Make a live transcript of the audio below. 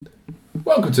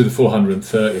Welcome to the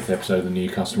 430th episode of the New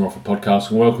Customer Offer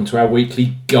Podcast, and welcome to our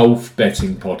weekly golf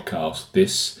betting podcast.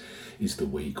 This is the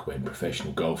week when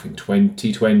professional golfing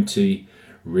 2020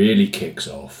 really kicks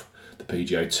off. The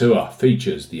PGA Tour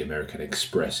features the American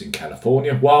Express in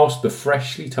California, whilst the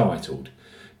freshly titled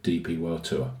DP World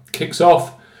Tour kicks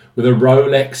off with a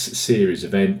Rolex Series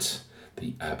event,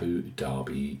 the Abu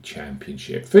Dhabi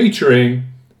Championship, featuring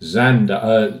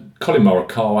Colin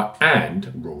Morikawa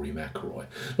and Rory McIlroy.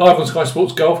 Live on Sky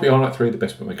Sports Golf, we highlight three of the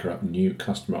best bookmaker new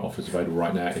customer offers available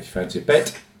right now if you fancy a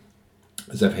bet.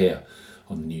 As ever here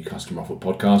on the New Customer Offer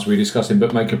Podcast, we're discussing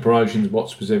bookmaker promotions, what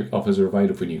specific offers are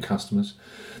available for new customers.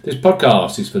 This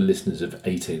podcast is for listeners of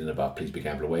 18 and above. Please be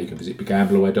gamble aware. You can visit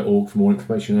begambleaware.org for more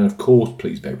information, and of course,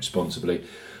 please bet responsibly.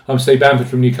 I'm Steve Bamford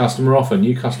from New Customer Offer,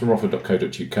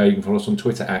 newcustomeroffer.co.uk. You can follow us on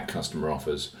Twitter at Customer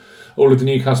Offers. All of the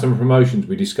new customer promotions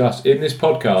we discuss in this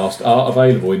podcast are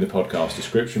available in the podcast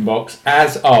description box,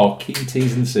 as are key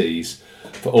T's and C's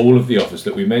for all of the offers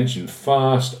that we mentioned.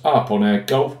 Fast up on our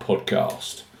golf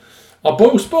podcast. Our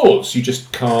Boyle Sports, you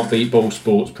just can't beat Boyle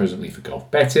Sports presently for golf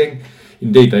betting.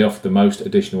 Indeed, they offer the most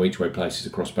additional each-way places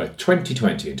across both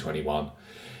 2020 and 21.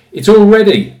 It's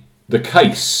already the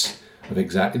case of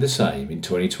exactly the same in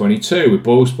 2022, with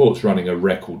Boyle Sports running a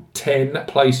record 10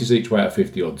 places each way at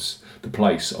 50 odds the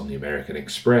place on the American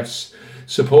Express,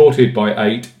 supported by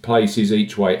 8 places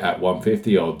each way at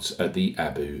 150 odds at the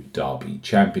Abu Dhabi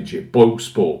Championship. Boyle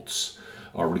Sports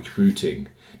are recruiting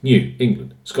New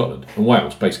England, Scotland and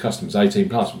Wales based customers 18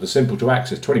 plus with a simple to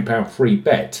access £20 free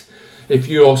bet. If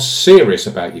you're serious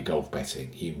about your golf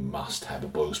betting, you must have a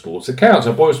Boyle Sports account.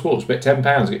 So Boyle Sports, bet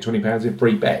 £10, get £20 in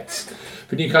free bets.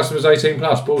 For new customers 18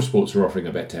 plus, Boyle Sports are offering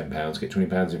a bet £10, get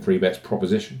 £20 in free bets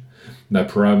proposition. No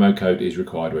promo code is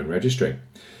required when registering.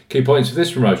 Key points for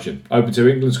this promotion: open to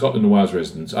England, Scotland and Wales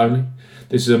residents only.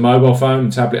 This is a mobile phone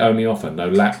and tablet only offer. No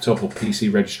laptop or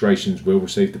PC registrations will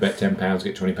receive the bet £10,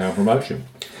 get £20 promotion.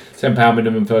 £10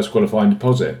 minimum first qualifying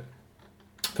deposit.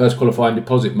 First qualifying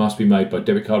deposit must be made by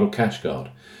debit card or cash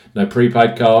card. No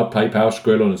prepaid card, PayPal,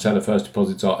 Skrill or Nutella first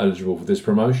deposits are eligible for this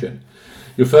promotion.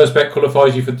 Your first bet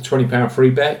qualifies you for the £20 free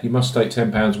bet. You must stake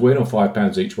 £10 win or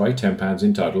 £5 each way, £10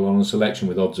 in total on a selection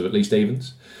with odds of at least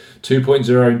evens,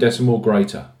 2.0 in decimal or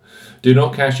greater. Do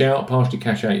not cash out, partially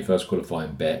cash out your first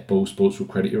qualifying bet. Boyle Sports will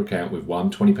credit your account with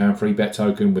one £20 free bet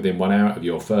token within 1 hour of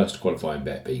your first qualifying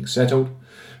bet being settled.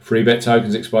 Free bet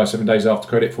tokens expire 7 days after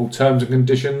credit. Full terms and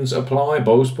conditions apply.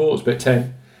 Boyle Sports, bet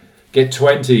 10, get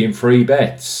 20 in free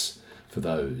bets for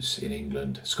those in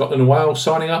England, Scotland and Wales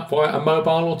signing up via a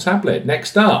mobile or tablet.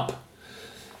 Next up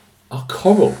are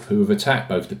Coral, who have attacked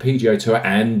both the PGA Tour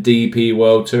and DP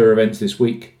World Tour events this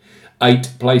week.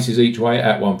 8 places each way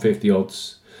at 150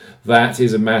 odds. That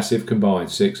is a massive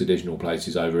combined 6 additional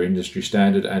places over industry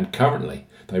standard, and currently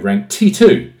they rank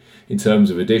T2 in terms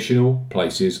of additional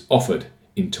places offered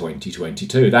in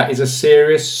 2022. That is a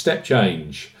serious step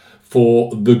change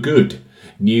for the good.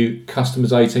 New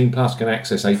customers 18 plus can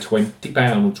access a £20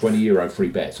 or €20 free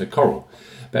bet. So Coral,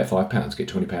 bet £5, get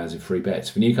 £20 in free bets.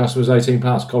 For new customers 18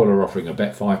 plus, Coral are offering a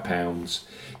bet £5,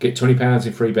 get £20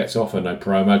 in free bets offer. No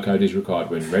promo code is required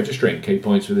when registering. Key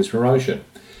points for this promotion: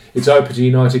 it's open to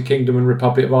United Kingdom and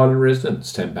Republic of Ireland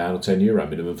residents. £10 or €10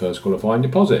 minimum first qualifying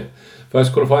deposit.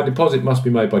 First qualifying deposit must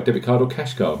be made by debit card or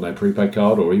cash card. No prepaid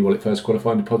card or e-wallet first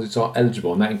qualifying deposits are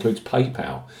eligible, and that includes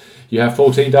PayPal. You have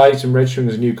 14 days from registering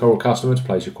as a new Coral customer to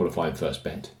place your qualifying first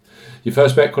bet. Your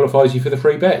first bet qualifies you for the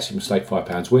free bets. You must stake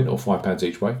 £5 win or £5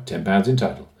 each way, £10 in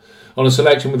total. On a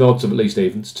selection with odds of at least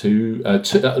evens, at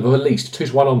least 2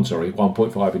 to 1 on,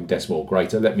 1.5 in decimal or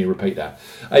greater. Let me repeat that.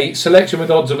 A selection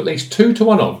with odds of at least 2 to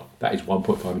 1 on, that is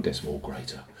 1.5 in decimal or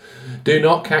greater. Do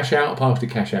not cash out or partially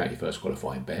cash out your first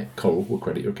qualifying bet. Coral will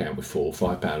credit your account with £4,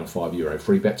 £5 or €5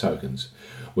 free bet tokens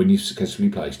when you've successfully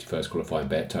placed your first qualifying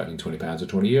bet totaling £20 or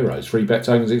 €20. Free bet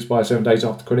tokens expire 7 days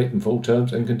after credit and full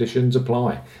terms and conditions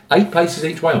apply. 8 places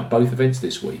each way on both events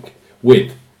this week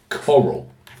with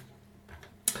Coral.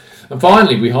 And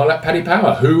finally, we highlight Paddy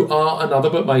Power, who are another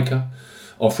bookmaker,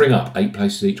 offering up 8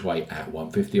 places each way at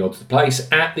 150 odds the place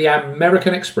at the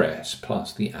American Express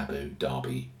plus the Abu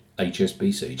Dhabi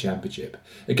HSBC Championship.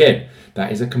 Again,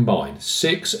 that is a combined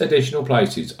 6 additional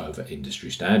places over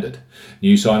industry standard.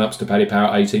 New sign-ups to Paddy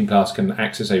Power 18 plus can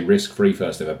access a risk-free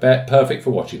first ever bet, perfect for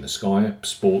watching the Sky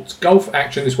Sports golf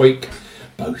action this week.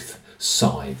 Both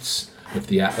sides of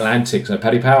the Atlantic. So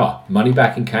Paddy Power, money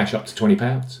back in cash up to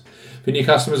 £20. For new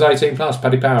customers 18 plus,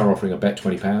 Paddy Power offering a bet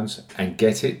 £20 and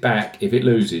get it back if it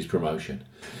loses promotion.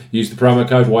 Use the promo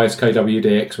code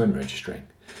YSKWDX when registering.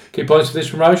 Key points for this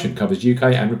promotion: covers UK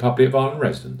and Republic of Ireland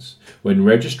residents. When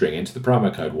registering, enter the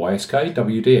promo code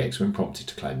YSKWDX when prompted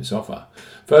to claim this offer.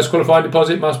 First qualifying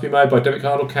deposit must be made by debit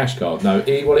card or cash card. No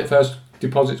e-wallet first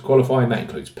deposits qualifying, that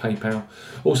includes PayPal.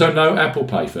 Also no Apple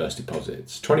Pay first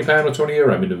deposits. £20 or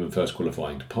 €20 minimum first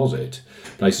qualifying deposit.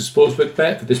 Place a sportsbook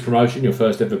bet for this promotion. Your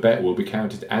first ever bet will be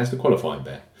counted as the qualifying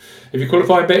bet. If your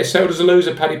qualifying bet is settled as a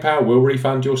loser, Paddy Power will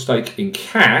refund your stake in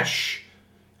cash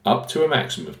up to a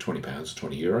maximum of £20 or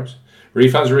 €20.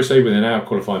 Refunds are received within an hour of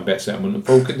qualifying bet settlement and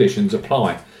full conditions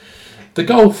apply. The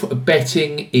golf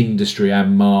betting industry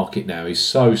and market now is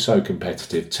so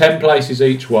competitive. 10 places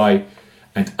each way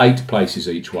and 8 places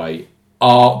each way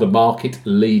are the market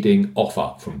leading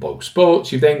offer from Boyle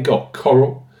Sports. You've then got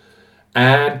Coral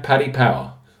and Paddy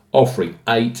Power offering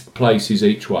 8 places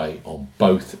each way on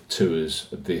both tours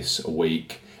this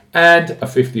week and a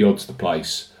 50 odds to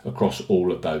place across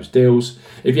all of those deals.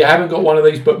 If you haven't got one of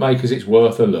these bookmakers, it's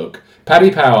worth a look.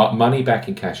 Paddy Power, money back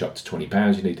in cash up to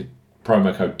 £20. You need the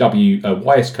promo code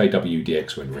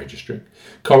YSKWDX when registering.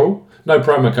 Coral, no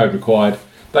promo code required.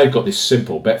 They've got this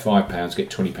simple: bet £5, get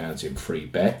 £20 in free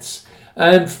bets.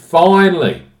 And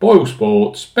finally, Boyle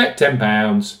Sports, bet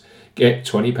 £10, get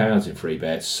 £20 in free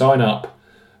bets. Sign up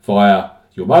via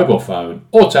your mobile phone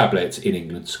or tablet in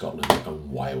England, Scotland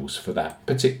and Wales for that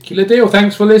particular deal.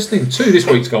 Thanks for listening to this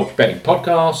week's Golf Betting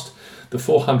Podcast, the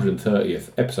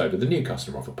 430th episode of the New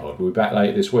Customer Offer Pod. We'll be back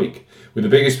later this week with the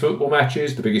biggest football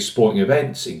matches, the biggest sporting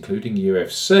events, including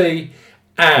UFC,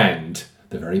 and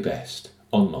the very best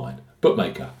online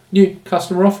bookmaker. New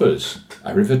customer offers.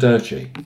 Arrivederci.